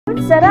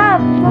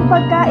Sarap ng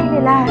pagkain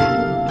nila.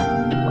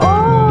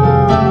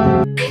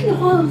 Oh! Ay,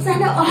 naku,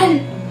 sana all.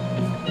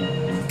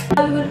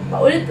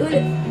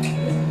 Paulit-ulit.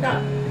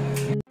 Basta.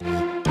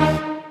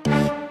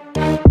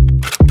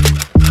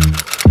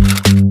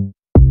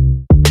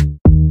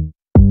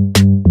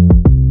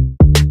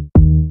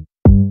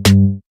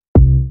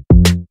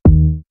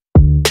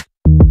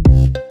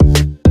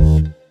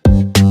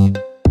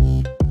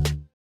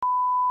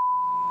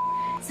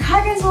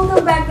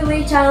 Welcome back to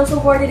my channel. So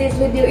for today's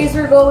video is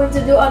we're going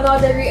to do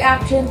another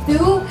reaction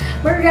to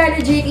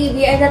Mariano G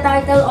TV, and the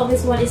title of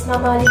this one is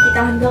Mamahalin Kita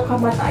Hanggang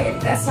Kamatayan.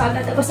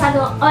 Kasalan. Tapos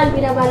ano all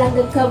minamahal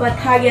hanggang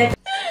kamatayan.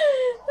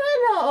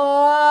 Ano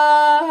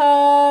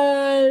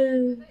all?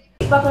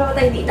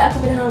 Ipapalamatay hindi na ako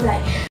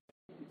minahangay.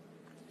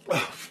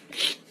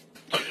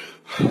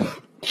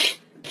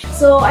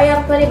 So,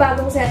 ayan,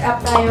 panibagong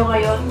setup tayo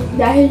ngayon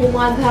dahil yung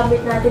mga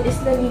gamit natin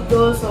is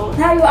nandito. So,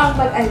 tayo ang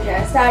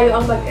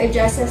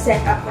mag-adjust sa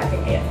setup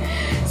natin ngayon.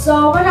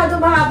 So, masyado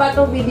mahaba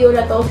tong video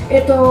na to.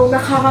 Itong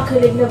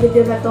nakakakilig na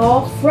video na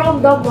to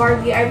from the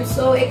MARDY. I'm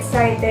so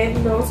excited,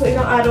 no? So,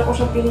 ilang araw ko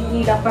siyang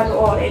pinigilang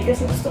panoorin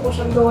kasi gusto ko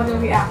siyang gawa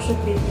ng reaction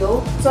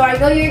video. So, I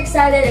know you're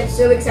excited. I'm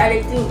so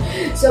excited too.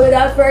 So,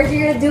 without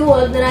further ado,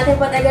 huwag na natin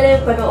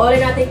patagalin.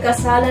 Panoorin natin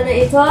kasalan na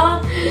ito.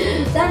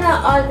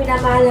 Sana all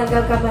minamahal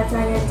hanggang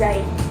kamatayan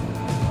dahil.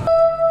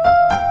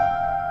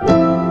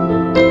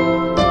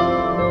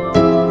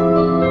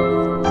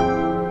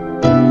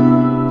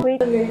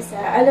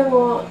 Alam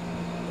mo,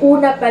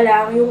 una pa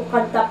lang, yung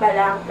kanta pa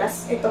lang,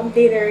 plus itong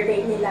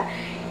tinarray nila,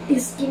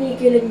 is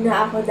kinikilig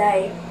na ako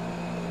dahil.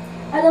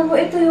 Alam mo,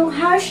 ito yung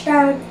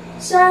hashtag,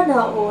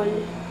 sana all.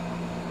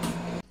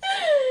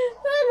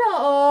 Sana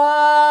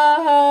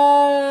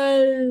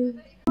all.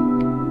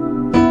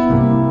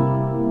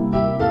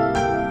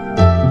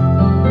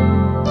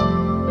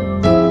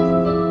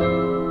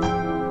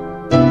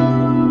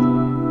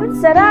 Ang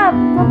sarap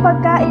ng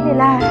pagkain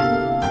nila.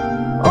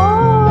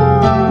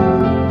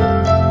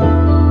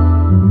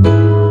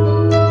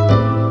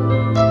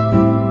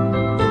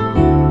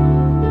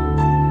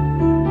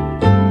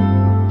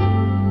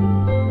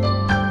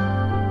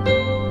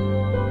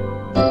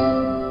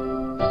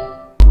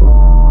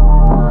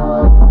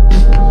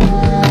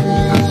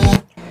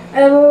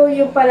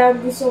 Yung parang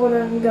gusto ko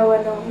nang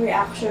gawa ng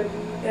reaction.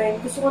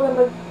 Gusto ko na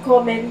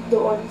mag-comment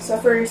doon sa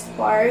first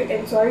part.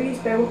 I'm sorry,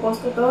 pero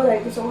post ko to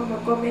dahil gusto ko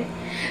mag-comment.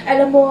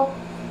 Alam mo,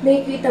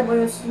 nakikita mo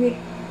yung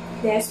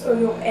sweetness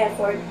or yung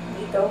effort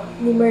dito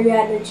ni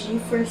Mariano G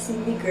for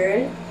Cindy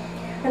Girl.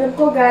 Alam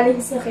ko galing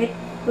sakit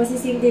kasi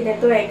Cindy na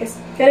to kasi,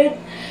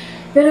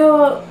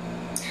 pero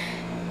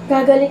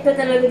gagaling ka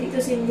talaga dito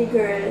Cindy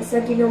Girl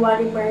sa ginawa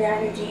ni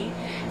Mariano G.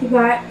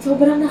 Diba?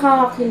 Sobrang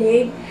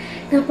nakakakilig.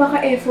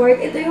 Napaka-effort.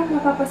 Ito yung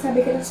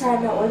mapapasabi ka ng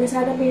sana o na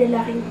sana may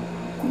lalaking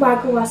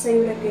gumagawa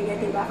sa'yo ng ganyan,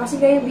 diba?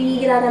 Kasi ngayon,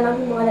 bihira na lang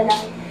yung mga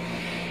lalaki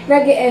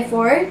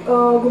nag-e-effort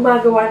o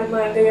gumagawa ng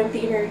mga ganyang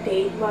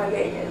entertain, mga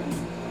ganyan.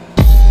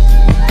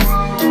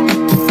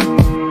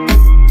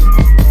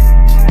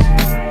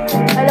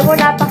 Alam mo,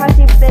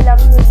 napaka-simple lang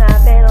yun na,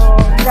 pero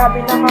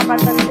grabe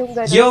nakakatas yung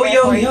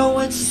gano'n. Yo,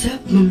 what's up,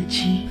 mga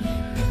G?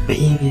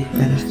 Mainit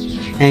pala.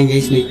 Ayan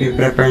guys,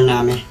 prepare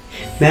namin.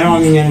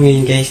 Meron kami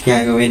ngayon guys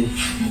gagawin.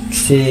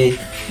 Kasi,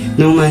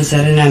 nung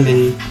mansara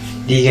namin,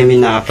 di kami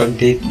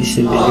nakapag-date ni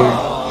Cindy Girl.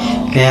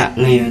 Kaya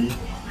ngayon,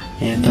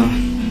 eto,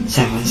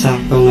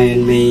 sakang-sakto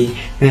ngayon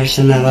meron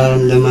siya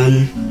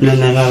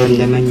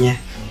nararamdaman niya.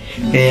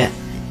 Kaya,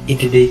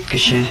 iti-date ko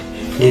siya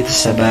dito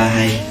sa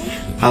bahay.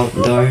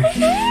 Outdoor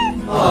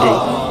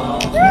date.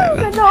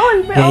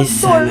 Guys,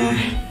 sana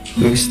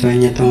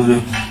magustuhan niya itong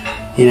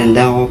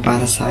hinanda ko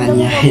para sa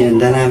kanya.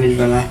 Hinanda namin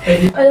pala.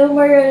 Alam mo,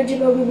 Mariano G,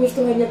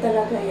 magugustuhan niya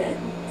talaga yan.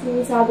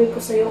 Sinasabi ko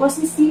sa'yo.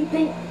 Kasi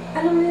simpleng,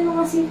 alam mo yung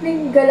mga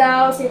simpleng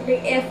galaw,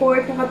 simpleng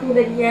effort na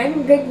katulad niyan,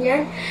 yung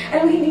ganyan.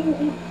 Alam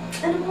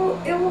mo,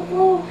 ewan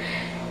ko,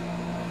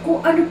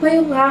 kung ano pa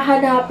yung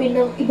hahanapin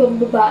ng ibang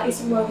babae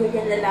sa mga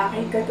ganyan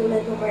lalaki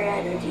katulad ng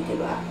Mariano G,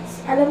 diba?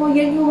 Alam mo,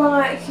 yan yung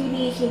mga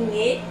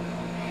hinihingi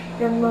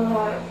ng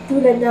mga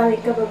tulad namin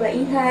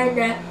kababaihan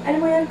na, alam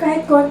mo yan,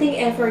 kahit konting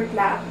effort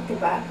lang,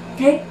 diba?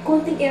 Kahit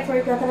konting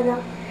effort lang talagang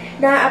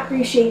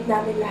na-appreciate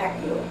namin lahat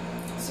yun.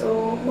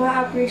 So,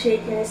 ma-appreciate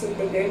niya si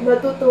Cindy Girl.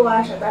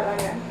 Matutuwa siya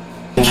talaga.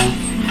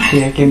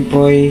 Kuya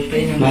Kimpoy,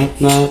 Mat,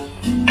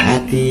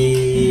 Ate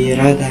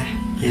Roda,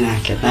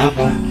 inakit na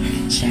ako.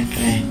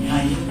 Siyempre,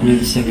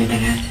 sabihin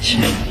na natin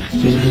siya.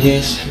 Yun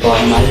guys,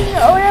 formal.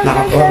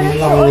 Naka-formal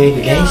ako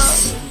ngayon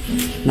guys.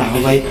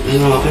 Naka-white,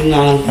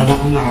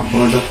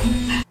 naka-polo.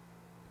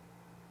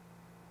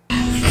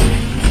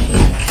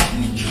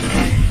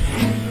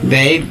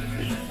 Babe,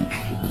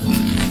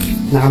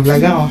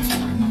 naka-vlog ako.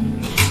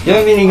 Di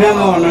ba binigram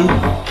ako nun?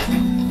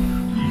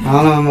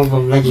 Ako naman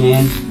mag-vlog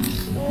ngayon.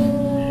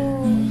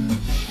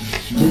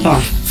 Ito.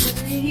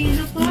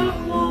 Nahihilo pa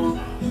ako.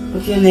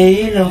 Ba't yun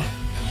nahihilo?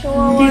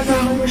 Hindi pa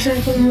ako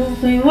masyadong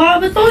pumukay.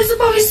 Wow, ba't pawis na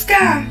pawis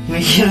ka?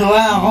 May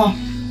ginawa ako.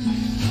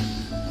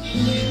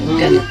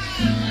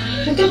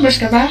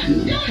 Nag-toothbrush ka ba?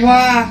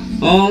 Wow.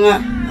 Oo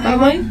nga.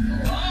 Tama yun?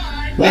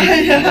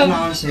 Ayaw! Ano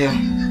ako sa'yo?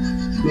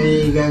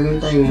 May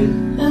gagawin tayo ngayon.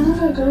 Ano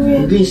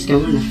gagawin? Mabilis ka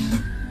muna.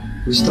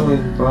 Gusto ko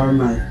yung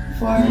formal.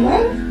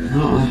 Formal?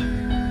 Oo.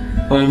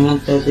 Formal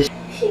tatis.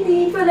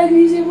 Hindi pa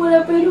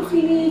nagsisimula pero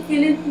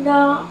kinikilig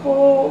na ako.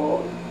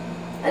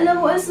 Alam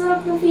mo, ang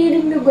sarap ng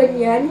feeling na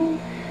ganyan.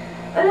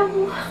 Alam mo,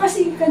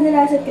 kasi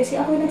kadalasan kasi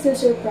ako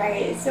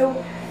nagsasurprise. So,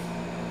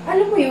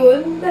 alam mo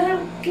yun,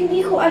 parang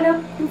hindi ko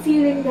alam yung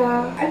feeling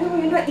na, alam mo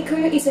yun, na ikaw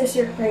yung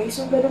isa-surprise,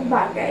 yung ganung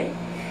bagay.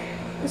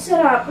 Ang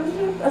sarap,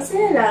 ang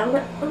saya lang.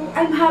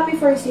 I'm happy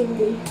for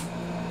Cindy.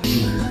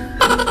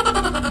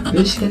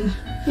 Bilis ka na.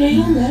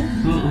 Ngayon na?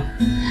 Oo.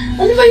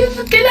 Ano ba yun?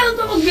 Ba't kailangan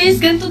pa mag-base?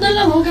 Ganito na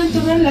lang,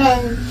 ganito na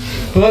lang.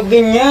 Huwag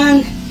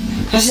ganyan.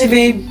 Kasi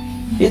babe,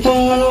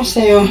 itong ano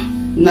sa'yo,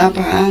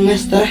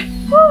 napakaangas, tara.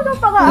 Oh,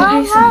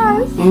 napaka-angas.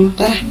 Oo,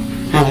 tara.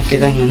 Hanap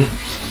kita ng ano,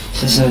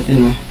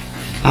 susuotin mo.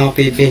 Ako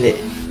pipili.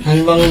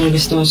 Ano bang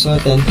gusto mong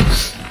suotin?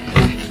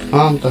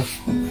 To.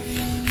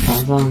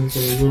 Kasama sa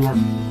inyo.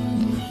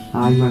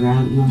 Ako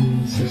maghanap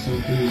ng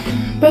susuotin mo.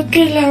 Ba't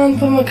kailangan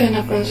pa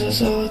maghanap ng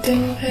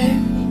susuotin,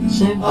 babe?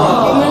 Siyempre.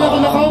 Hindi man ako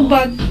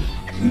nakaubad.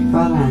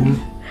 Para ano?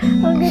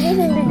 Ang ginis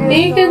hindi girl.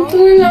 Eh, ganito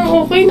na lang.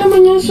 Okay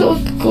naman yung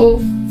suot ko.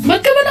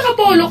 Ba't ka ba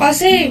nakapolo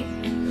kasi?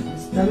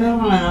 Sabi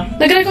mo ano?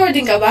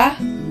 Nag-recording ka ba?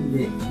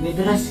 Hindi. May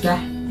dress ka?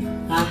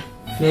 Ha?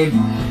 Babe,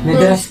 may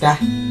dress ka?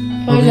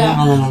 Wala. Wala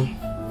ka na lang.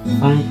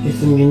 Pangit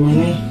kasing ganyan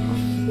eh.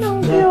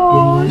 Nang Yan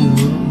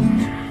cute.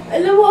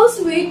 Alam mo, ang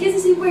sweet kasi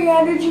si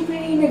Mariano G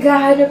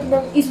naghahanap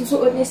ng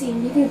isusuot niya si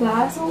Cindy,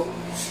 diba? So,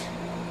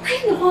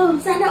 ay naku,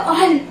 sana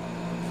all.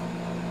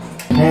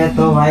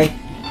 Eto, white.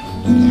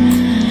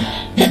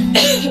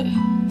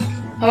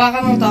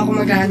 Hawakan mo to, ako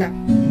maghanap.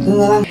 Ito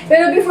na lang.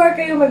 Pero before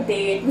kayo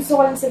mag-date, gusto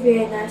ko lang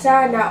sabihin na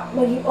sana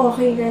maging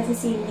okay na si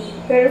Cindy.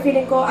 Pero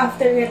feeling ko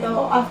after nito,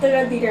 after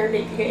ang dinner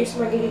date guys,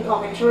 magiging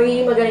okay siya.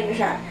 Magiging magaling na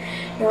siya.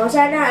 No,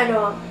 sana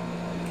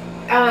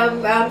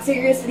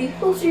seriously,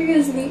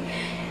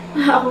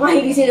 ako nga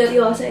hindi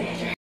sineryoso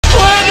eh.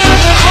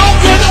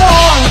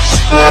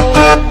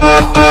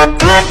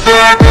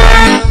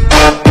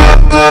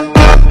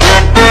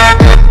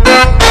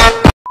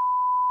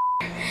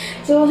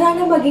 So,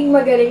 sana maging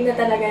magaling na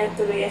talaga ng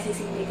tuloy si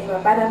Cindy, diba?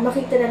 Para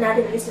makita na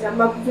natin ulit sila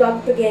mag-vlog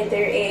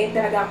together eh,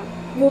 talagang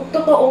yung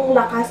totoong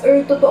lakas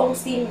or totoong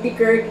Cindy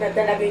girl na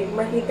talaga yung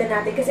makita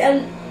natin. Kasi,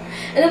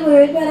 alam mo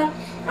yun, parang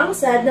ang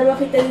sad na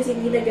makita ni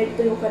Cindy na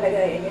ganito yung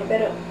kalagayan niya.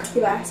 Pero,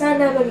 diba,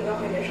 sana maging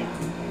okay na siya.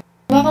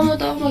 Baka mo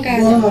to ako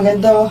mag-anak.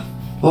 Maganda oh.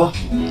 Oh.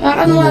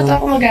 Baka mo to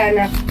ako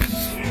mag-anak.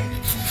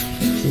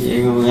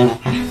 Sige,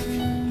 mag-anak ka.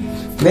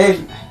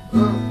 Babe,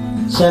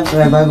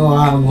 siyempre, bago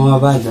ka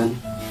bumaba doon,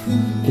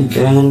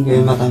 pipirahan ko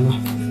yung mata mo.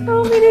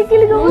 Oh,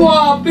 kinikilig ako.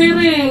 Wow,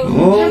 piring!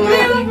 Oo Siyempre,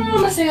 nga. alam mo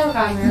masaya ang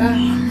camera.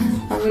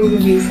 Ako yung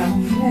bibisa ko.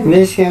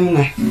 Bilis ka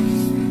muna.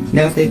 Hindi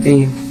ako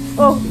titingin.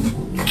 Oh.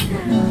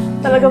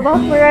 Talaga ba?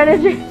 Mariano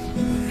G?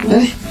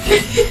 Ay!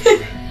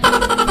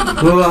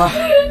 Wow!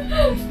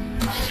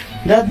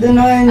 Dati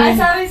na yun. Ay,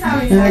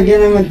 sorry. Nalagyan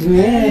na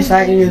madumi.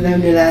 Sa akin yung daw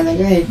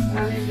nilalagay.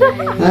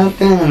 Hanap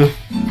ka na,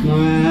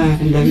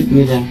 mga damit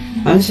mo dyan.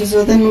 Ano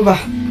susuotin mo ba?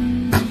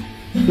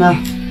 Na,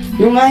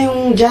 yung nga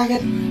yung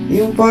jacket,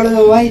 yung polo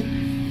na white.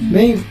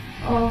 Babe,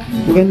 Oh,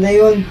 maganda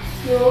yun.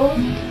 yun.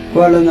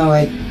 Polo na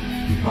white.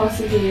 Oh,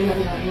 sige, yun ang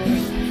namin.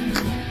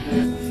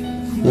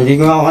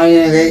 Naligo ako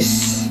kanina guys.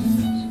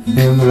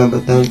 Ayaw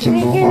malabot na ulit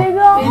yung buko. Kinikilig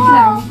ako. Wait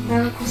lang,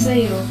 harap ko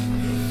sa'yo.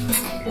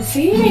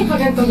 Kasi may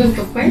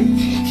paganto-ganto pa eh.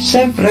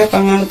 Siyempre,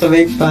 pang ano to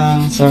babe,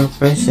 pang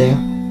surprise sa'yo.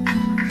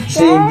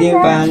 Kasi hindi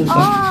yung pang ano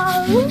to.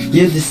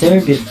 You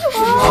deserve it.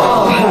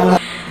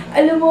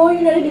 Alam mo,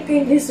 yung narinig ko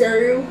yung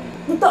deserve.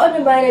 Totoo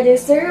na ba na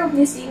deserve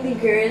this indie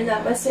girl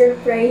na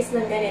ma-surprise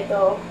ng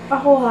ganito?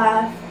 Ako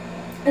ha,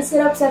 ang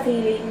sarap sa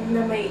feeling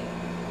na may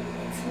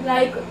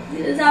like,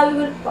 sinasabi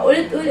ko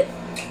paulit-ulit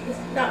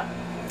na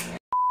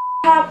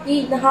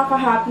happy,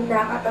 nakaka-happy,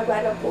 nakakataba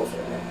ng puso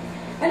na.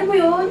 Ano mo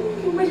yun?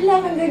 Yung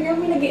kailangan ganyan,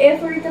 may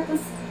nag-e-effort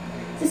tapos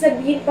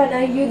sasabihin pa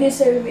na you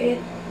deserve it.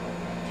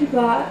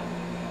 Diba?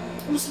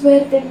 Ang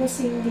swerte mo,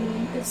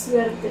 Cindy. Ang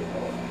swerte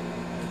mo.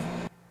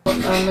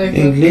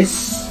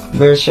 English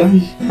version.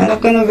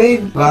 Hanap ka na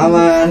babe.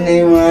 Baka na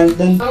yung mga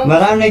doon.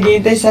 Marami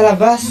naghihintay sa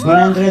labas.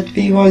 100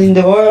 people in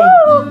the world.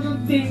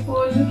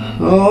 People.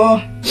 Oo.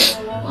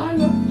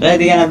 Ano?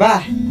 Ready ka na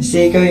ba?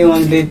 Kasi ikaw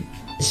yung one babe.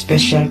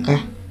 Special ka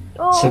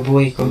sa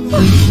buhay ko.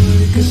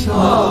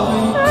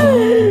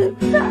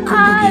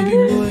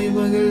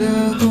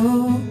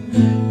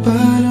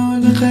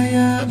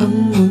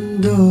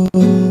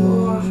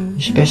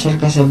 Special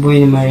ka sa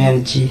buhay ni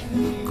Mariano G.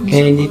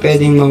 Kaya hindi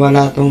pwedeng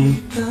mawala tong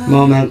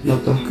moment na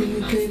to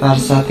para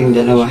sa ating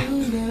dalawa.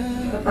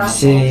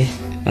 Kasi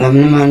alam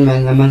naman,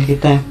 mahal naman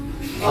kita.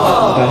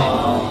 Diba?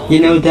 You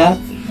know that?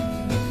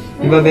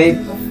 Diba babe?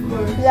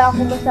 Wala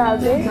akong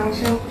masabi.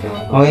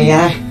 Okay ka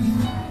na?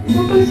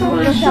 Mapalis ako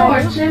ng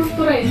short,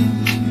 syempre.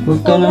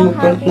 Huwag ka na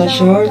magpalit na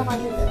short.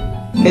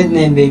 Pwede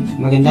na yun babe,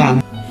 maganda ka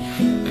na.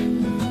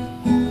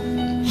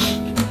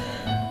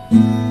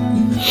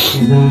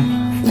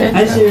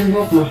 Ay,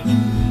 sinubok mo.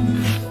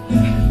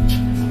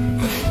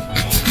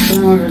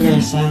 Saan mo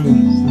guys? Saan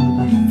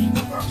ba?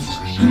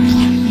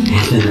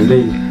 Ito na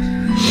babe.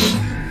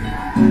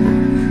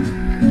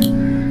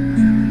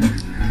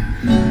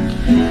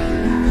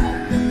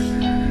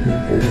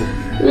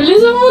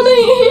 Bilisan mo na,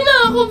 hihina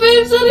ako,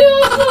 babe.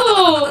 Seryoso.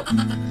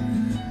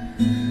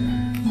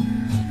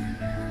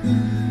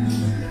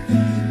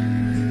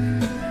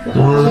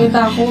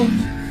 Nakakita ako.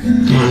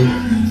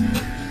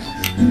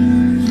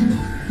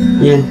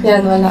 Yan.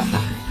 Yan, wala.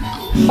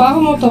 Pako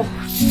mo to.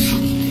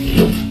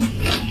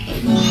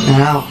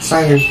 Hawak,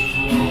 sa'yo.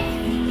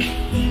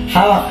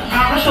 Hawak.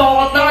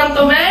 Nakakasokot naman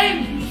to, babe.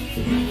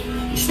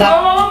 Stop.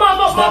 Oo,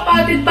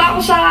 mapapatid pa ako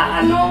sa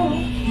ano.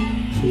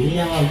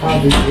 Hindi ako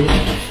mapapatid, babe.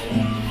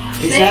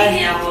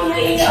 Naiiyak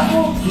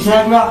ako.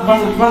 Isa mo,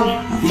 akbang, akbang,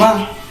 akbang.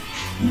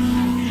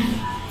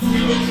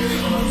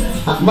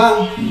 Akbang.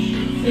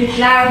 Wait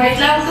lang,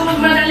 ito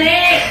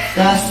magmadali.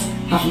 Tas,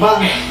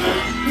 akbang.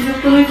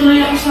 Tuloy-tuloy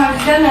ako sa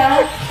hagdan,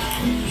 ha?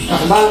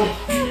 Akbang.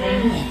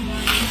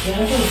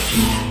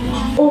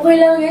 Okay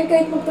lang yan,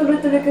 kahit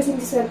magtuloy-tuloy kasi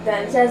hindi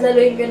sagdan.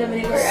 Sasaluin ka naman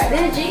ni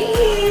Mariano G.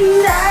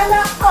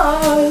 Sana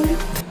all.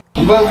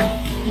 Akbang.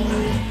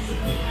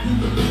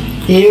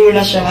 Hindi mo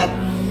na siya.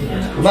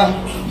 Akbang.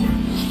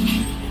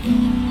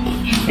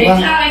 Wait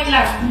lang.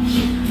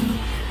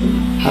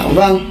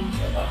 Hakbang.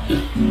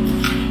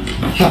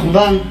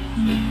 Hakbang.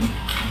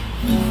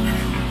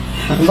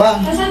 Hakbang.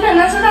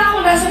 Nasaan na ako?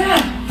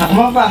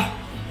 Hakbang pa.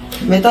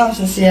 May tao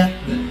sa siya.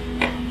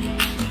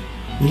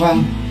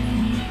 Hakbang.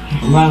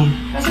 Hakbang.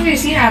 Nasaan yung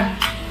CR?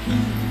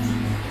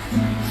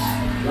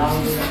 Oh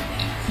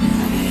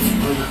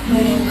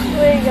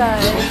my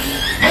God.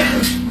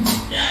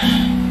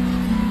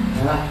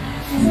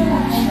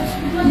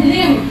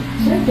 Madilim.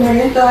 Siyempre,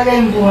 ganyan talaga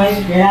yung buhay.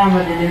 Kaya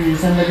madilim.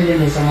 Minsan madilim.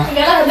 Minsan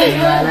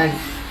madilim.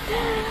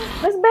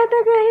 Mas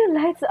better kaya yung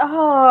lights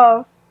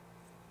off.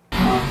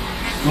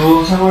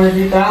 Bubuksan ko na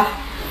dito ha.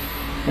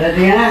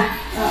 Ready ka na?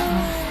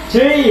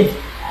 3,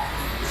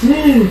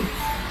 2,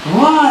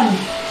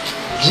 1.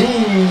 G.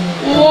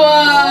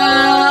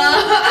 Wow!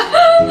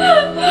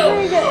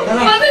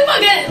 Tara. Paano yung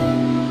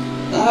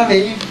Tara,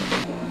 baby.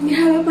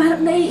 Grabe,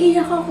 parang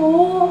naiiyak ako.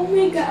 Oh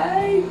my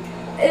God.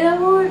 Alam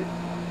mo,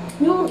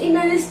 yung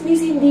inalis ni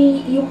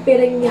Cindy, yung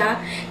pirang niya,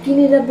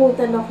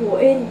 kinilabutan ako.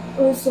 And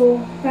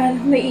also,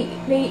 parang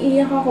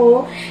naiiyak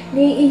ako.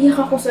 Naiiyak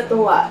ako sa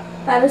tuwa.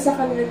 Para sa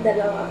kanilang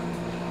dalawa.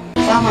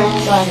 Tama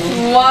yung sa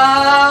akin.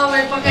 Wow!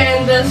 May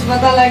paka-endless pa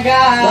talaga.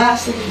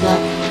 Plastic na.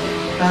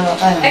 Tara,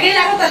 tayo. Ay,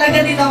 kailangan talaga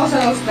dito ako sa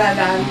Rose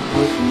dadaan.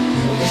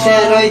 Kasi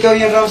ano, ikaw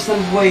yung rose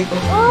ng buhay ko.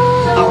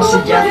 Ako si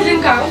Jack. Madilim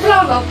ka.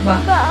 Brown out ba?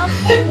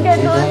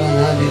 Ganon.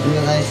 Dito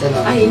na tayo sa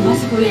loob. Ay,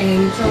 mas ko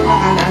yan. So,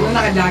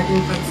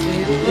 naka-jogging pants ko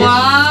yun.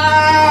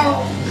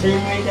 Wow! Same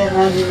way that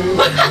natin.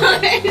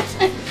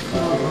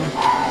 Oo.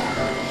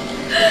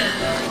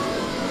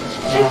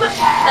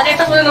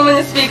 Nakita ko na naman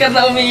yung speaker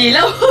na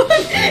umiilaw.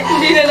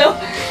 hindi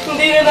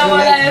na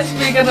nawala yung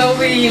speaker na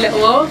umiilaw.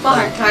 Wow,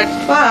 pa-heart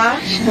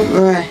pa.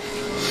 Siyempre.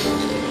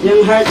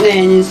 Yung heart na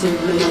yan, yung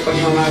simple ng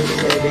pagmamahal ko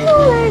sa'yo, babe.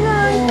 Oh my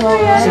God.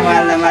 Kasi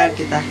mahal na mahal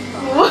kita.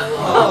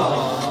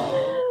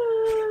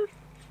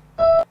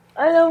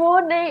 Alam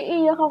mo,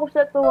 naiiyak ako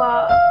sa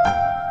tuwa.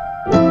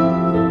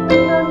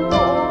 Tingnan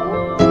mo.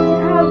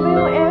 Grabe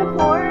yung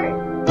effort.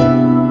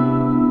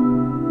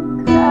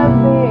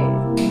 Grabe.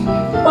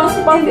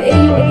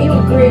 Positive A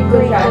yung grade ko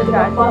siya.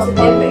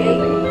 Positive A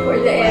for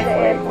the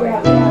effort.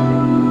 Grabe.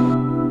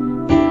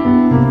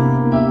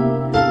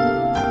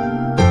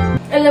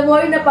 Alam mo,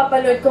 yung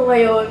napapanood ko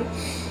ngayon,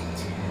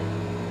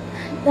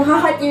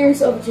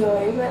 nakaka-tears of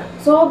joy.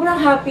 Sobrang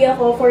happy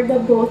ako for the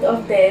both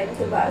of them,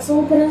 diba?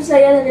 Sobrang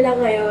saya na nila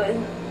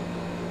ngayon.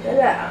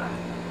 Wala.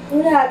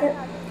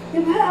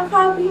 Diba?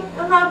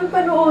 Ang happy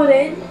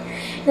panoorin.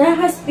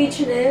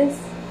 Nakaka-speechless.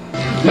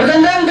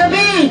 Magandang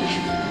gabi!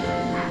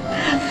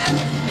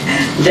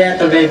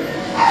 Deto, babe.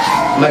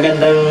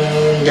 Magandang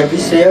gabi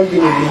sa'yo,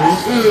 binibini.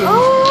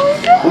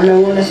 Oh,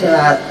 Unang-una sa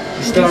lahat,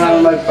 gusto ko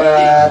lang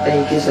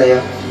magpa-thank you sa'yo.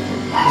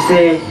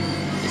 Kasi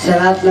sa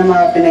lahat ng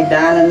mga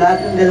pinagdaanan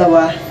natin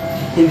dalawa,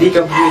 hindi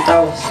ka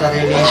bumitaw sa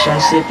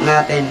relationship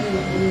natin.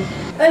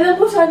 alam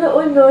mo, sana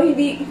all, no,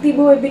 hindi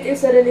bumibitiw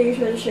sa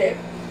relationship.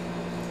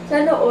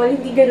 Sana all,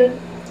 hindi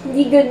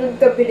ganun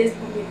kabilis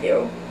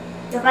bumitiw.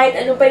 Na kahit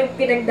ano pa yung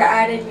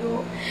pinagdaanan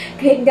nyo,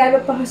 kahit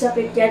gano'n pa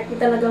kasakit yan, kung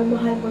talagang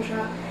mahal mo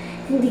siya,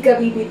 hindi ka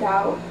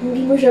bibitaw.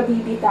 Hindi mo siya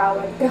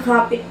bibitawan.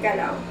 Kakapit ka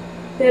lang.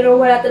 Pero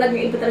wala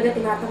talagang iba talaga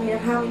tinatangin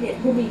ang hangin at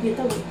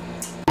bumibitaw eh.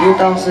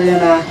 Bumitaw sa'yo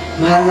na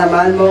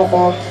mahal mo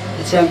ako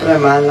at siyempre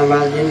mahal na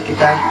mahal din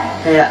kita.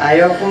 Kaya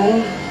ayaw kong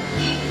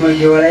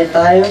maghiwalay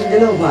tayong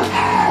dalawa.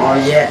 Oh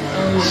yeah.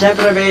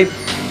 Siyempre babe,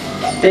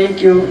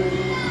 thank you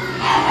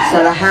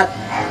sa lahat.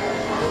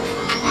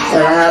 Sa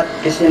lahat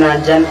kasi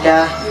nandyan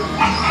ka.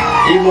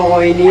 Hindi mo ko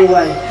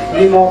iniwan.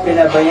 Hindi mo ko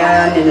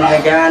pinabayaan.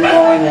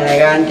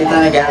 Inalagaan kita,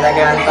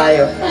 nag-aalagaan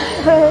tayo.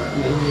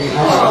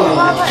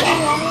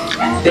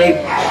 Babe,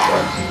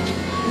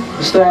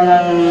 gusto ko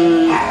lang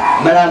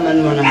malaman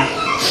mo na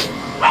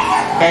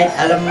kahit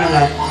alam mo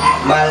na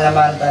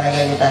mahal talaga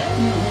kita.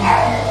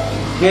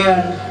 Ngayon,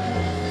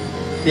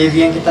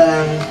 bibigyan kita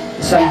ng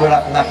isang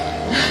bulaklak.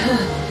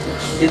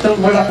 Itong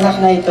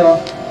bulaklak na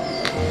ito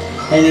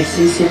ay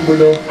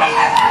nagsisimbolo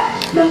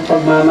ng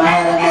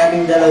pagmamahalan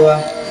naming dalawa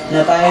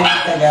na tayo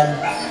nagtagal.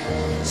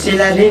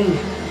 Sila rin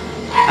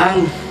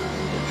ang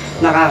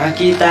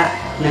nakakakita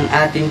ng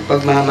ating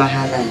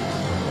pagmamahalan.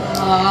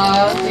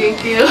 Thank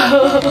you.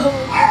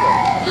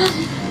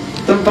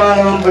 Itong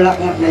pangalawang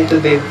bulaklak na ito,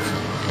 babe.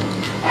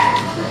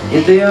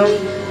 Ito yung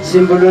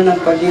simbolo ng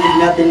pag-ibig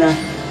natin na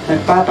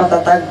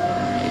nagpapatatag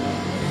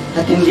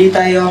at hindi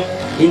tayo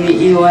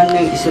iniiwan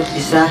ng isa't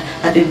isa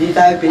at hindi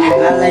tayo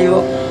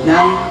pinaglalayo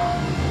ng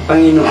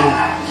Panginoon.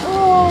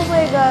 Oh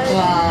my God.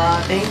 Wow,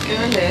 thank you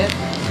ulit.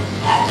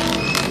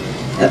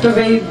 Ito,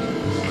 babe,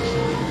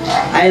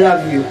 I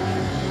love you.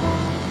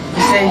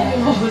 Kasi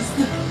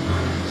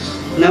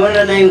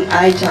nawala na yung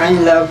I tsaka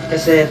yung love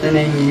kasi ito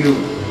na yung you.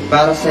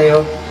 Para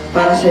sa'yo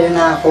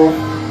na ako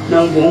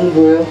ng buong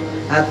buo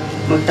at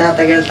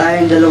magtatagal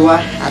tayong dalawa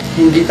at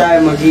hindi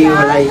tayo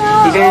maghiwalay.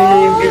 Ikaw na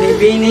yung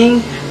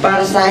binibining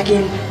para sa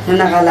akin na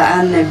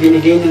nakalaan na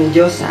binigay ng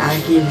Diyos sa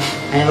akin.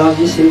 I love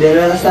you,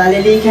 Cinderella sa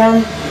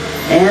alilikan,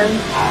 and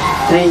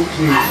thank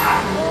you.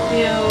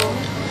 Thank you.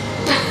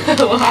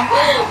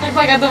 Wow,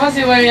 nagpagkata pa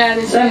si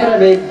Mariano. Siyempre,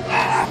 babe,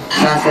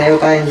 sasayaw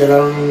tayong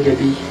dalawang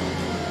gabi.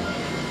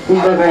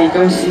 Kumbaga,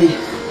 ikaw si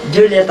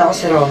Juliet, ako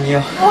si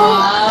Romeo.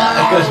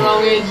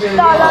 Romeo and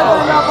Juliet.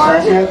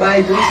 Sasayaw tayo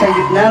dun sa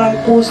gitna ng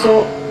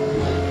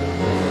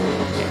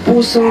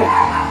puso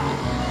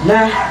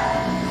na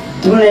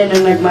tunay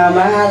na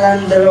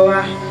nagmamahalan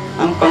dalawa.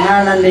 Ang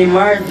pangalan ay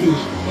MARDY.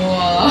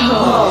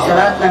 Wow. Sa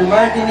lahat ng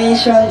MARDY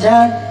Nation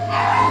dyan,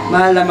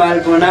 mahal na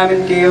mahal po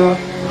namin kayo.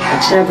 At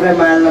syempre,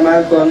 mahal na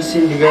mahal ko ang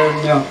Cindy girl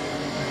nyo.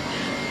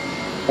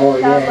 Oh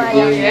yeah,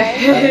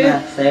 yeah.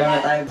 Sayaw na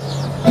tayo.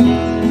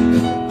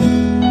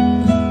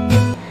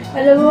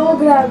 Alam mo,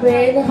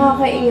 grabe,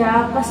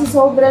 nakakaiyak kasi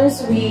sobrang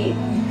sweet.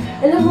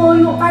 Alam mo,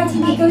 yung kahit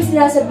hindi ko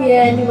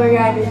sinasabihan ni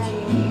Mariano G,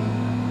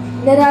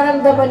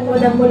 nararamdaman mo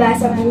na mula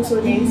sa puso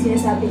niya yung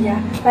sinasabi niya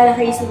para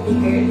kay Cindy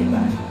girl, di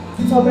ba?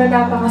 Sobrang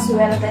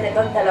napakaswerte na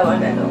itong dalawa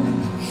na to.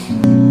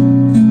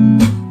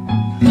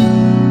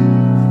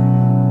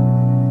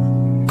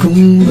 Kung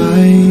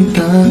may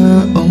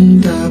taong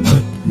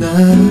dapat na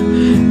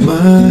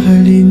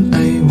mahalin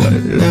ay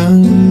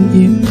walang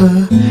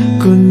iba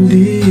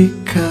kundi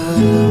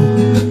ikaw.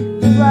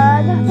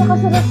 Diba?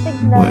 Napakasarap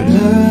tignan.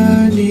 Wala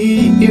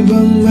ni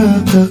ibang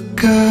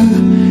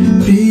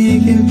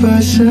makakapigil pa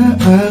sa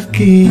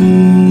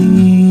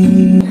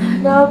akin.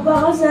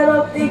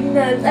 Napakasarap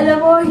tignan. Alam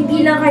mo,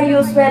 hindi lang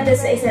kayo swerte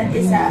sa isa't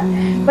isa.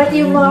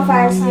 Pati yung mga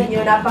fans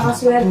ninyo,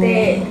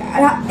 napakaswerte.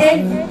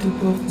 And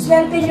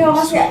swerte nyo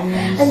kasi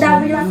ang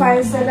dami ng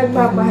fans na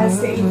nagmamahal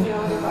sa inyo.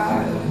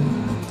 Diba?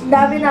 Ang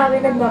dami namin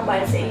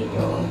nagmamahal sa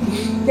inyo.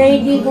 Na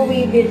hindi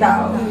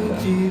bumibitaw.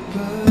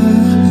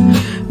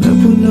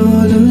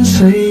 Napuno ng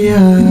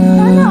saya.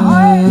 Sana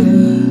all.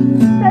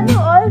 Sana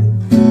all.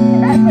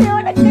 Sana sa'yo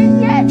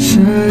nag-ganyan.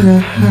 Sa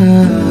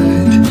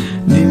lahat,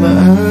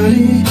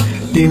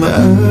 di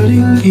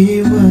maaring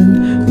iwan.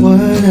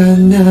 Wala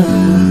na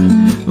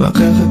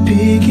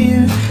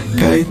makakapigil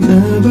kahit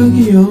na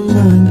bagyo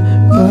man.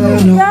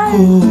 Paano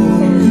kung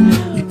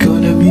ikaw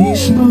na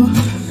mismo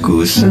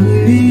kusang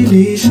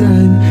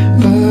lilisan?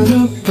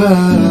 Para ba?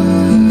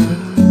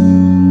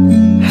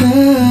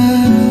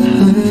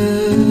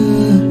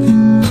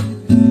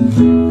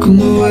 Kung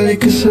mawali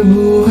ka sa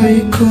buhay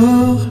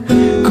ko,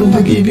 kung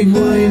pag-ibig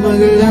mo ay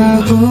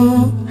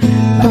magalaho,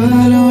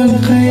 paano na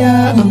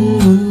kaya ang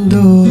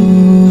mundo?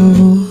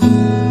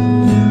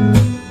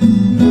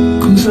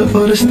 Kung sa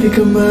oras di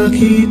ka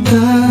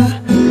makita,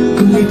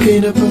 kung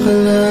ika'y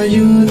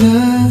napakalayo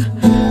na,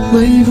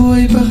 may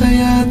buhay pa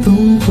kaya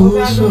tong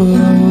puso?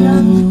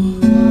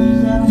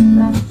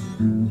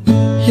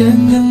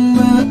 Yan ang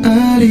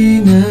maaari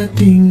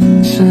nating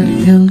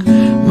sariyang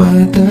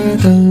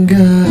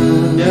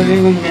matatanggal.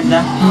 Grabe mong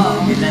ganda.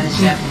 Ganda na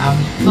siya.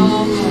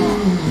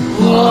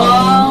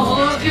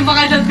 Wow! Iba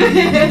ka dyan,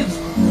 guys.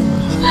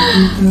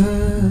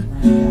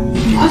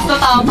 Gusto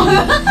tama.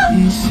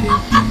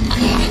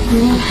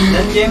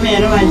 Dahil kayo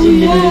may ano,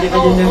 magic. Binili ka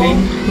dyan gawin.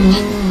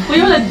 Uy,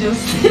 wala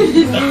juice.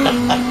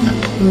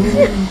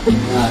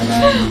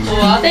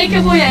 Wow, thank you,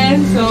 Kuya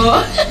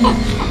Enzo.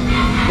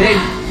 Babe,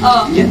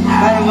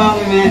 paano mo ako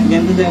may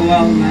ganito daw mo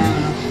ako may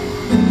ano?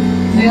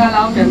 Ay,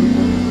 akala ko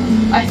ganito.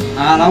 Ay.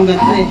 Akala ko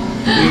ganito eh.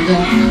 Ganito.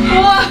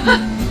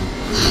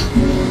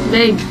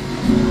 Babe.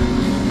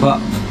 Po.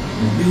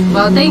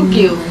 Wow, thank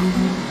you.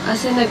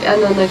 Kasi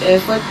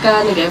nag-effort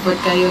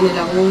kayo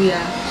nila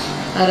kuya.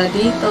 Para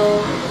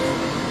dito.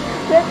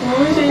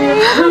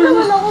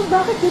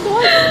 Bakit dito?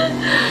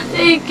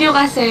 Thank you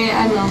kasi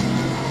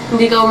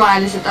hindi ka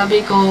umaalis sa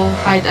tabi ko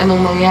kahit anong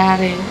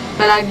mangyari.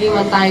 Palagi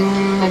man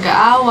tayong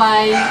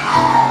nag-aaway,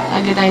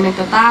 lagi tayong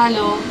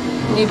nagtatalo.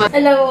 Hindi ba?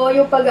 Alam mo,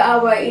 yung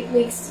pag-aaway, it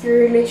makes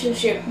your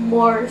relationship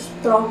more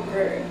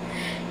stronger.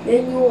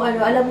 Then yung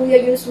alam mo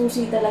yan yung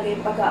susi talaga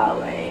yung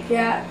pag-aaway.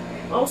 Kaya,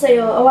 ako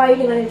sa'yo, awayin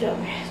nyo na ni Joe.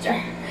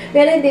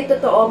 Pero hindi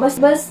totoo. Mas,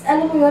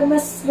 alam mo yun,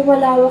 mas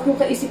lumalawak yung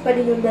kaisipan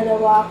ninyong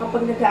dalawa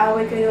kapag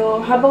nag-aaway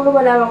kayo. Habang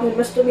lumalawak yun,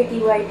 mas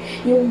tumitibay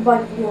yung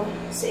bond nyo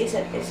sa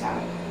isa't isa.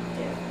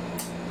 Yeah.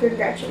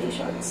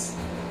 Congratulations.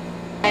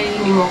 Ay,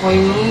 hindi mo ko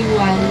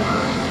iniiwan.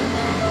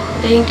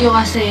 Thank you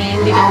kasi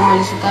hindi ka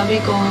umalis sa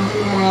tabi ko.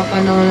 Yung mga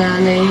panahon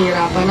na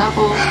nahihirapan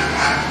ako.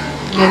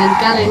 Ganun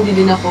ka rin, hindi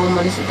din ako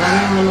umalis sa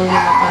tabi mo nung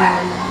mga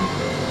panahon na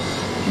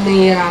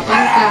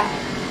nahihirapan ka.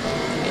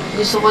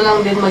 Gusto ko lang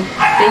din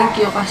mag-thank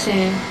you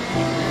kasi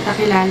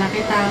nakilala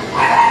kita.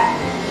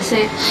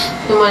 Kasi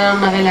kung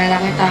walang nakilala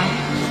kita,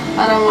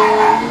 parang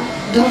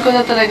doon ko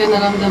na talaga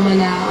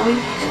naramdaman na, uy,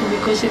 sabi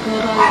ko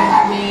siguro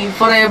may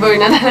forever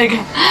na talaga.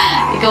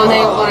 Ikaw na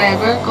yung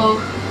forever ko.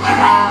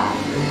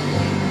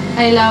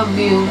 I love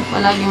you.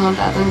 Palagi mong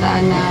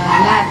tatandaan na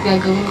lahat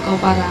gagawin ko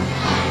para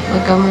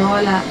wag ka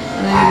mawala.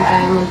 Para hindi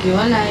tayo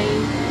maghiwalay.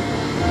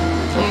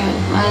 So yun,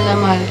 mahal na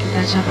mahal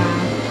kita. Tsaka,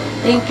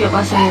 thank you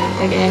kasi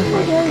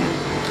nag-effort ka.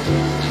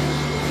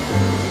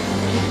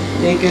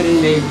 Thank you rin,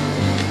 babe.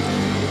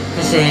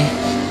 Kasi,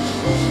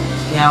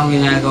 kaya akong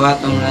ginagawa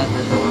itong lahat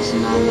na ito kasi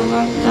mahal na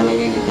mahal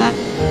talaga kita.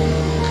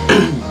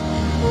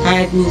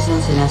 Kahit minsan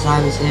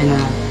sinasabi sa'yo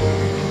na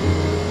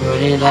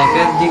wala tayo,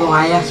 pero di ko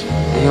kaya.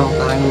 Ayoko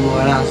talagang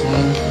mawala sa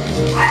akin.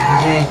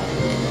 Kasi,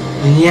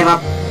 ang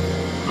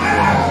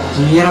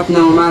hirap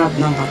na umanap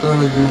ng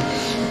katulad mo.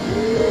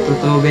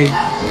 Tutubig.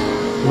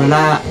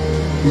 Wala,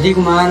 hindi ko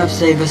mahanap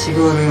sa iba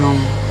siguro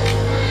yung,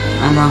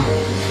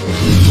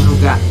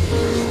 maruga.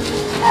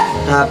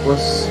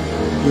 Tapos,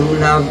 yung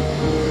love,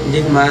 hindi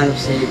ko mahanap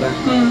sa iba.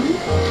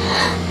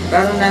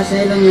 Parang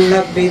nasa ilan yung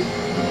love, babe.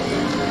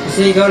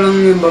 Kasi ikaw lang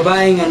yung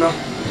babaeng,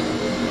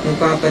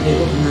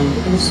 nagpapadikot ng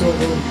puso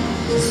ko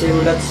sa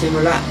simula't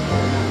simula.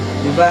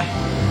 Diba?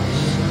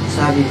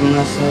 Sabi ko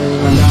nga sa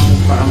wala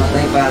akong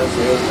pakamatay para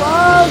sa'yo.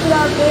 Wow,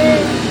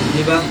 grabe!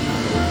 Diba?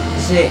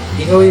 Kasi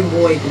ikaw yung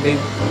buhay ko, babe.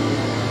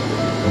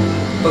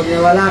 Pag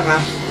nawala ka,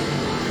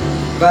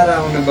 para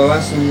akong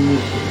nabawasan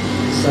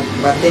sa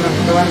parte ng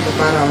katawan ko,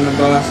 para akong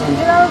nabawasan.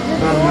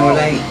 Para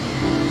nawala yung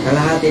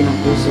kalahati ng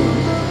puso.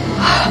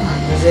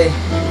 Kasi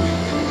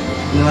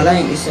nawala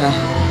yung isa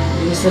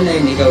na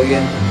yun, ikaw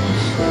yun.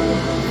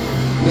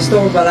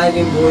 Gusto ko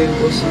palagi buhay yung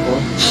puso ko.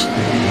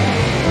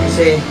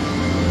 Kasi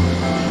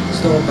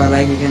gusto ko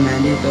palagi ka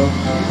nandito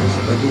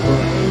sa pati ko.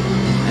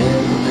 Ayaw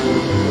ko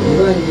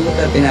diba, hindi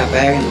kita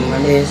pinapayagan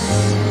umalis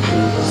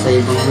sa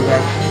ibang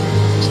lugar.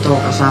 Gusto ko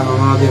kasama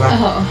mo, diba?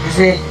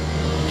 Kasi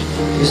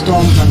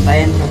gusto kong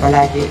pantayan ka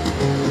palagi.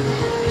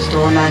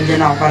 Gusto ko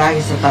nandyan ako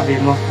palagi sa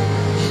tabi mo.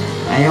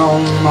 Ayaw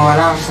kong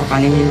mawala ka sa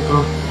paningin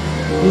ko.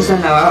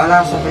 Minsan nawawala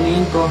ka sa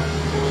paningin ko,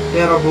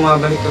 pero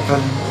bumabalik ka pa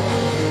rin.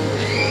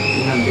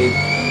 Yun, babe.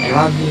 I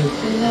love you.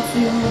 I love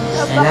you.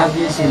 I love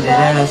you,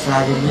 Cinderella,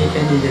 sa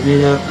Liblikan in the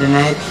middle of the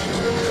night.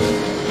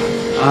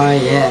 Oh,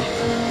 yeah.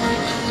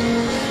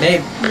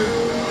 Babe.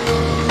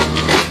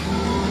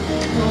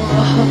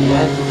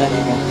 Yan, tali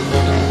mo.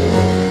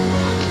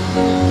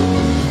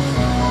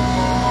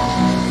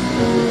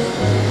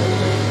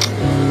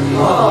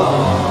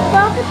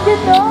 Bakit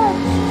gano'n?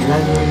 I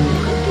love you.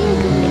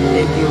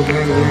 Thank you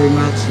very, very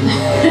much.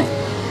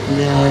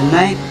 The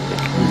night,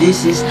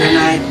 this is the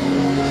night.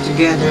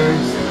 Together,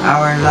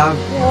 our love,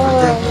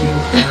 protect you,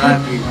 I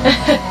love you.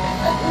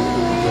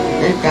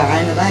 Babe,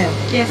 kakain na tayo.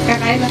 Yes,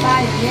 kakain na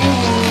tayo. Yay!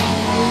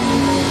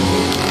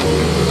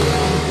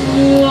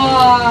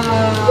 Wow!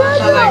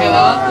 Talaga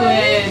naman,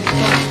 Kuya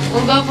Enzo.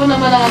 Ang gwapo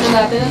naman ang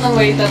natin, ang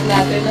waiter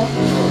natin.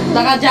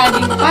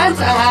 Naka-jogging pants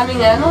ang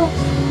aming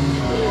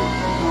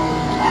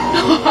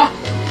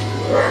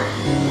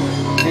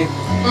Babe.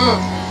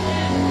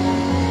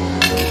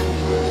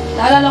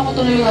 Naalala ko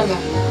tuloy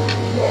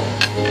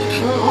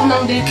yung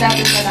unang date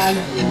natin sa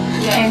yung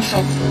Enzo.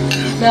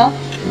 No?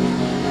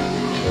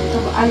 So,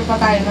 ano pa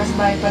tayo? Nasa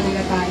bahay pa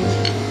nila tayo.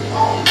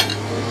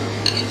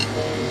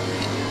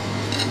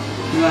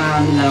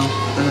 Yung daw,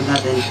 tulad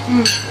natin.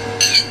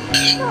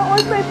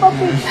 Uy, may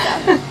papita.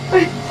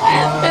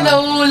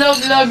 Pinahulog,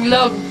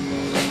 log.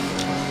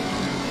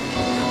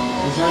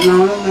 Saan na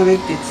ulang na may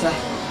pizza?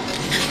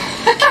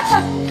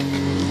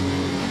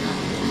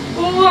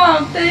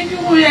 Wow! Thank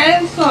you, Kuya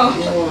Enzo!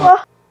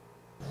 Oh.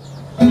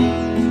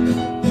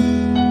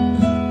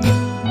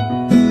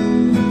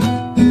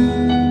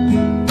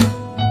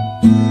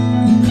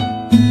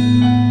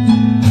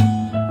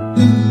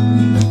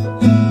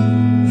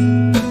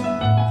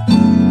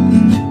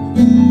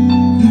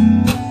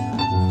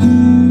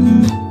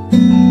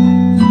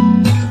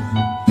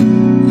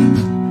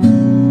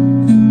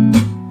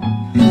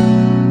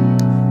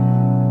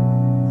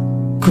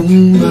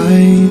 Kung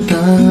may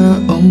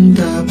taong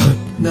dapat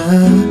na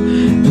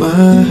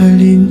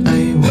mahalin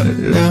ay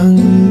walang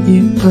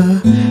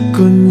iba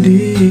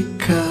kundi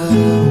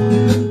ikaw.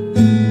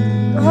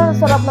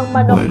 Sarap ng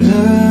manok.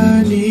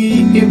 Wala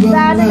ni ibang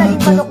Sana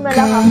naging manok na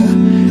lang ako.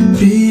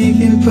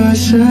 pigil pa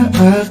sa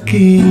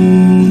akin.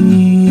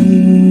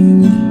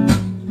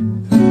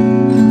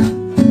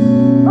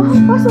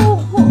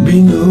 Pasuko.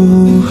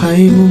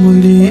 Binuhay mo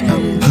muli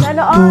ang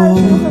Sana all,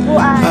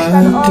 susubuan.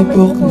 Sana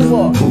tibok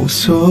ng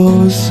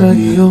puso sa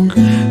iyong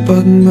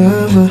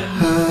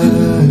pagmamahal.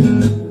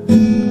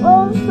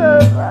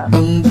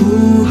 Ang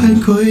buhay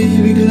ko'y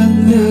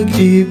biglang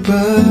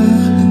nag-iba,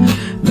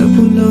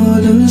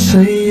 napuno ng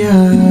saya.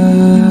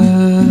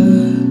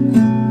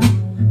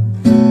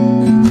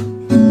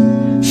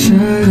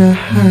 Sa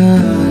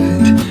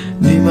lahat,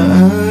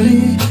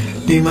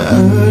 di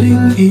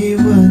maaring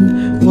iwan.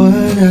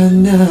 Wala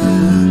na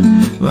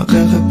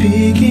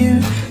makakapigil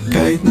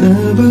kahit na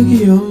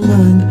bagyo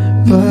man.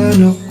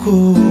 Paano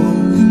kung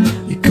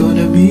ikaw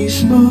na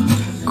mismo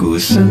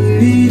kusang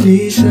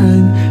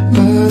lilisan?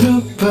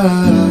 Paano ba?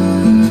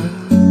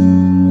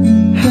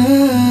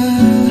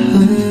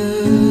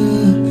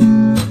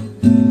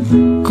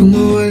 Kung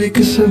mawali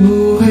ka sa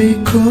buhay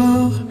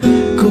ko,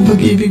 kung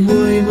pag-ibig mo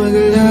ay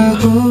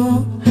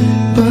maglaho,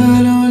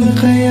 paano na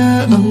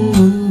kaya ang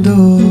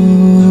mundo?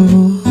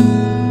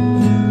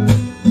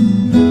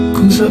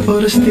 Kung sa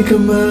oras di ka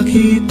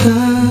makita,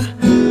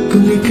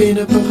 kung ika'y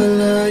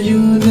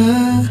napakalayo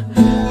na,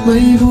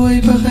 may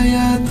buhay pa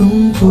kaya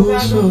tong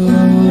puso?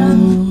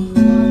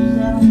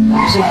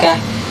 Busog ka?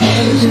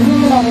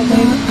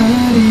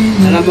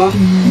 Alam mo,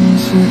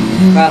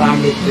 parang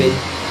between.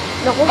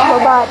 Naku,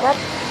 mabanat.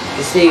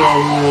 Kasi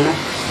yung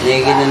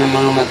nakikita ng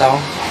mga mata ko.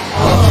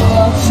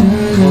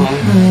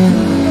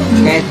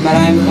 Kahit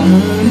marami pang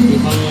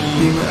ibang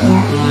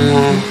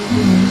mga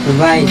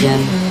babae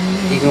dyan,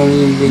 ikaw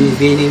yung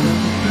binibining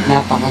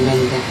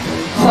napakaganda.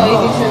 So,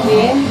 ibig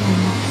sabihin,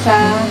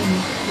 sa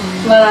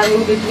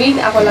maraming between,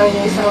 ako lang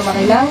yung isang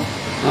makilang?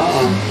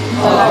 Oo.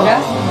 Talaga?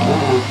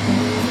 Oo.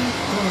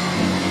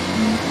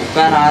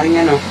 Parang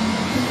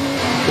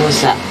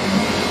pusa.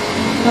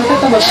 Bakit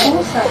ito ba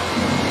pusa?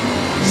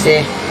 Kasi,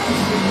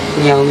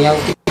 miyaw-miyaw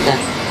kita.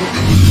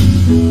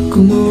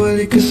 Kung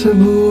mawali ka sa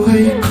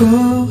buhay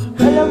ko,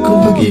 kung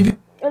pag-ibig.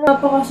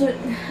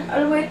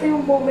 Alam mo, ito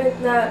yung moment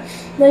na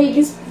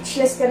nagiging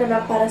speechless ka na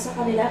lang para sa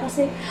kanila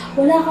kasi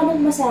wala ka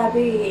nang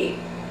masabi.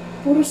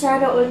 Puro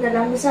sana all na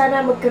lang.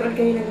 Sana magkaroon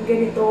kayo ng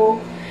ganito.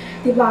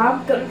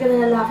 Diba? Magkaroon ka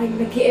na lalaking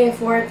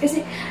nag-i-effort.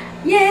 Kasi,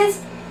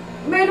 yes,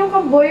 meron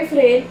kang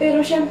boyfriend,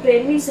 pero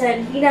syempre,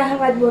 minsan,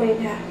 hinahangad mo rin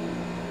ha.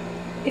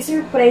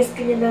 I-surprise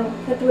ka niya ng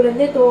katulad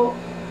nito.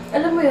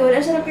 Alam mo yun,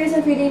 ang sarap kayo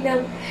sa feeling ng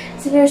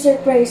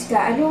sinursurprise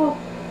ka.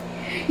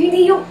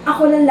 Hindi yung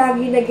ako lang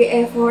lagi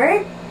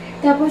nag-e-effort.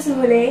 Tapos sa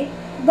huli,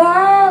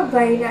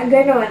 bye-bye na.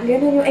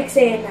 Ganon yung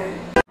eksena.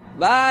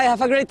 Bye!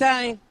 Have a great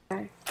time!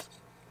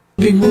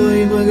 Ibig mo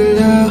ay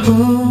maglaho.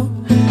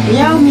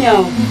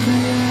 Meow-meow!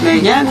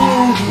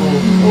 Meow-meow!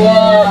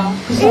 Wow!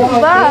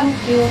 Iba!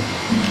 Thank you.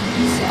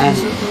 Saan?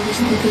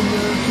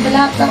 Sa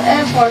lahat ng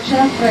effort,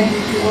 syempre,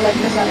 kung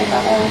nagkasakit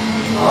ako,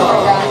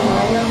 nagkakaano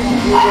ngayon,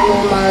 bigyan mo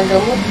yung mga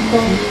gamot ko,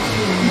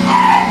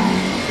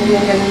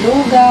 yung ganun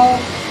lugaw,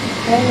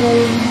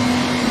 ganun.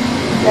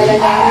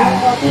 Lalagaan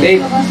ako. Babe,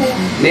 Kasi,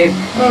 babe,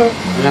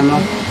 alam mo,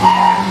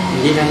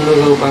 hindi lang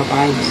lugaw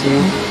papakain ko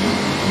sa'yo.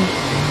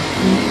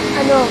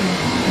 Ano?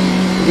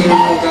 Hindi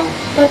lang lugaw.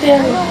 pati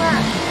ano?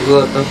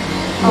 Goto.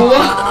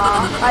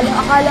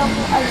 Akala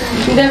ko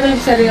Hindi,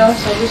 babe,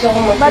 seryoso. Gusto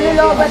ko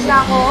Malulobat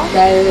na ako?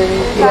 Dahil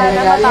Sana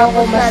pinagaling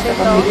ko, matapos mas na rin to.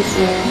 napabilis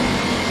yung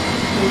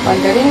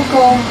paggaling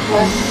ko,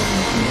 mas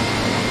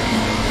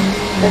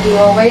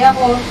naging okay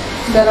ako.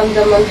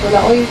 Daramdaman ko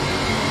na, uy,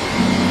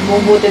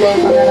 bubuti na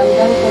yung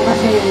pagdaramdam ko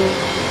kasi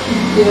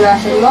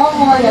tinasin mo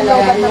ako,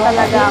 nalagaan mo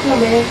talaga ako.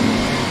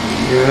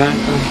 You're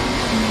welcome.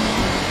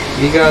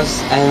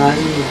 Because I love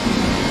you.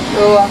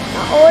 So,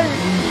 All.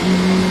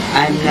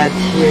 I'm not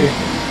here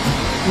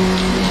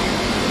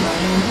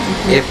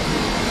if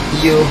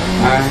you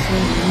are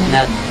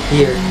not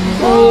here.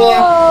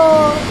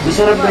 Oh!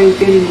 Masarap ba yung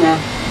feeling na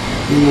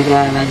yung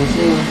nag-aalaga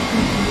sa'yo?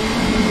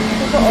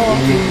 Totoo.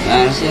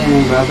 Yung sa'yo,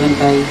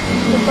 nagbabantay.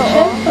 Totoo.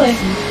 syempre,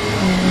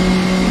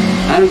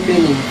 Anong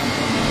feeling?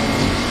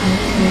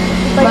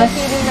 Iba yung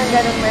feeling ng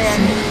ganun na yan.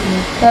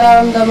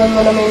 nararamdaman mo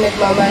na may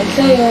nagmamahal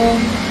sa'yo,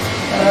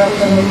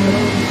 nararamdaman mo na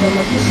hindi ka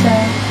mag-isa,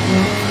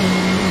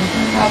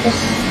 tapos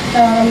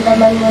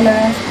nararamdaman mo na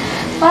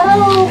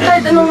parang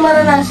kahit anong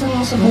maranasan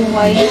mo sa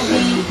buhay,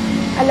 hindi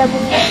Alam mo,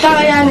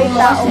 kakayanin mo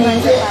tao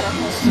kasi nga para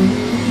sa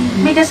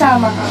may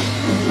kasama ka.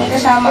 May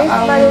kasama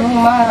kang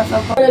humaharap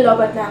ng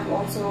Malalobat na ako,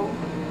 so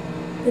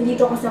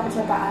nandito kasi ako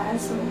sa taas,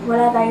 so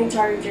wala tayong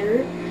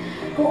charger.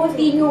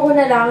 Kukontinue ko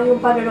na lang yung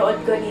panonood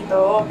ko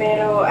nito,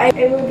 pero I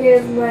will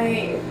give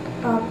my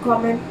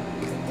comment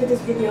to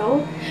this video.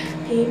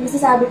 Okay,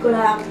 masasabi ko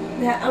lang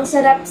na ang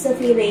sarap sa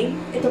feeling,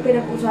 ito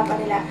pinag-usapan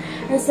nila,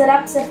 ang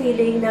sarap sa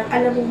feeling ng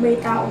alam mong may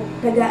taong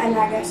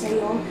nag-aalaga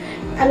sa'yo,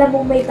 alam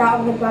mong may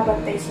taong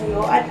nagbabantay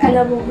sa'yo, at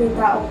alam mong may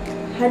taong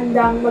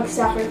handang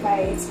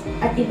mag-sacrifice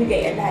at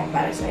ibigay ang lahat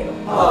para sa'yo.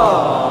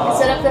 Ang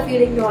sarap na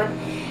feeling nun,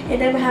 and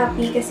I'm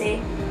happy kasi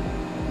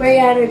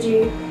Mariano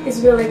G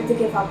is willing to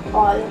give up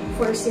all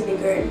for City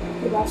Girl.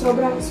 Diba?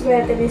 Sobrang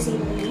swerte ni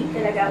Cindy.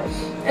 Talaga.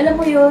 Alam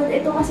mo yun,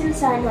 ito kasi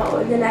sana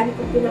na lagi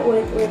kong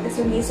pinaulit-ulit na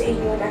sabihin sa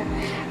inyo na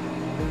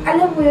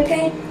alam mo yun,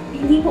 kahit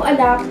hindi mo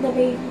alam na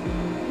may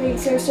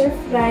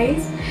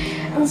surprise,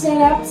 ang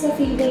sarap sa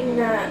feeling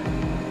na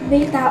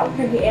may taong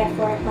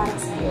nag-e-effort para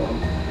sa'yo.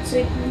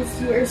 So, it means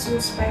you are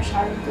so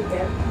special to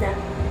them na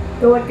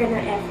gawan ka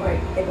ng effort,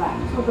 diba?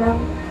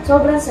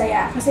 Sobrang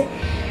saya. Kasi,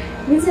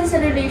 minsan sa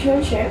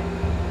relationship,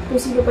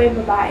 kung sino pa yung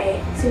babae,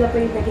 sila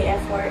pa yung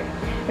nag-e-effort.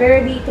 Pero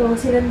dito,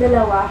 silang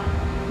dalawa,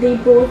 they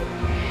both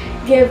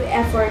give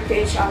effort to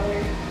each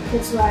other.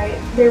 That's why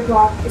their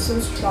bond is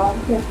so strong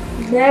that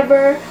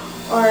never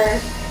or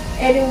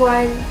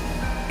anyone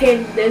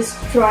can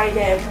destroy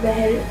them.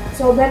 Dahil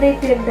sobra na yung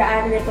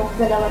pinagdaanan nitong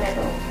dalawa na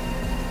to.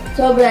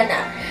 Sobra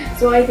na.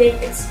 So, I think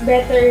it's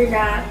better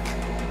na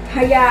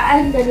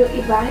hayaan na yung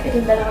iba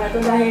itong dalawa na to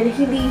dahil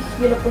hindi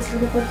nyo na po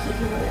sila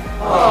pagkikimula.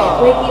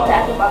 May kita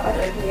at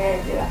mapapanood nyo yan,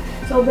 diba?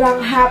 Sobrang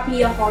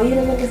happy ako.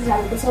 Yun naman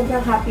masasabi ko.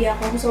 Sobrang happy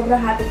ako.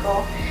 Sobrang happy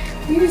ko.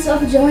 Tears of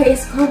joy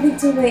is coming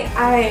to my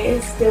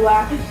eyes,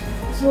 diba?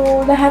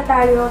 So, lahat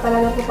tayo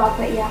talaga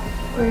papaiyak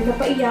or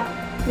napaiyak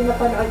yung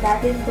napanood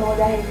natin to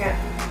dahil nga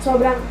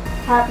sobrang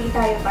happy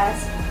tayo para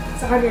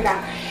sa kanila.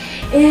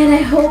 And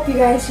I hope you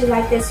guys will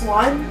like this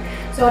one.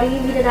 Sorry,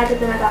 hindi na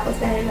natin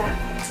natapos dahil nga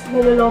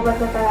nalolobat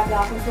na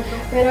talaga ako.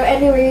 Pero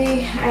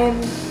anyway,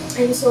 I'm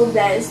so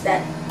blessed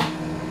that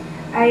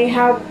I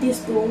have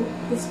these two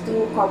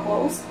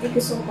couples. Thank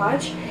you so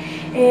much.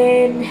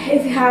 And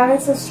if you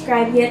haven't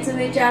subscribed yet to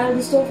my channel,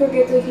 just don't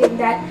forget to hit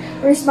that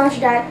or smash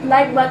that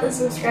like button,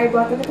 subscribe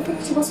button,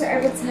 notification bell so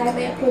every time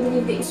I upload a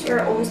new video, you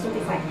are always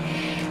notified.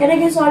 And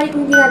again, sorry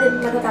kung hindi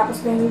natin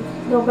matatapos na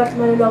yung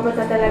malulobat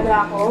na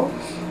talaga ako.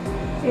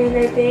 And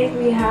I think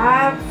we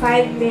have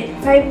 5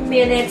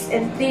 minutes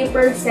and 3%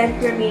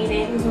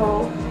 remaining.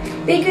 So,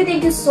 thank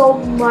you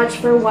so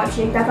much for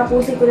watching.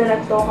 Tatapusin ko na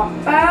lang to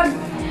kapag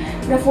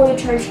na fully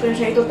charge ko na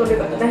siya, itutuloy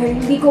ko to. Dahil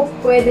hindi ko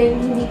pwedeng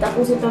hindi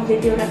tapusin tong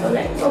video na to.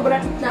 Dahil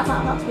sobrang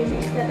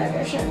nakakakilig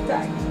talaga siya.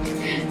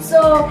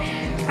 So,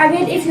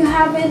 again, if you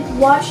haven't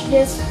watched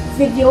this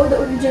video, the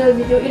original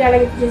video,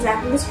 ilalagay ko dyan sa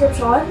aking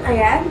description.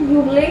 Ayan,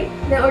 yung link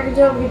na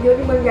original video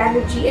ni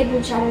Mariano G and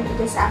yung channel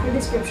ko dyan sa aking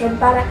description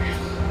para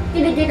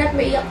kinigin at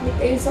maiyak din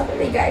kayo sa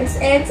tuloy, guys.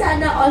 And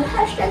sana all,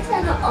 hashtag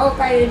sana all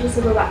tayo dyan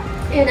sa baba.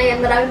 And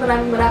ayan,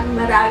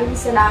 maraming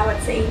salamat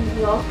sa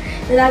inyo.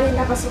 Maraming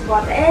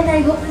nakasupport. And I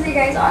hope to see you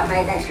guys on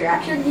my next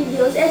reaction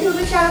videos. And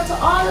huge shout out to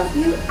all of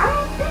you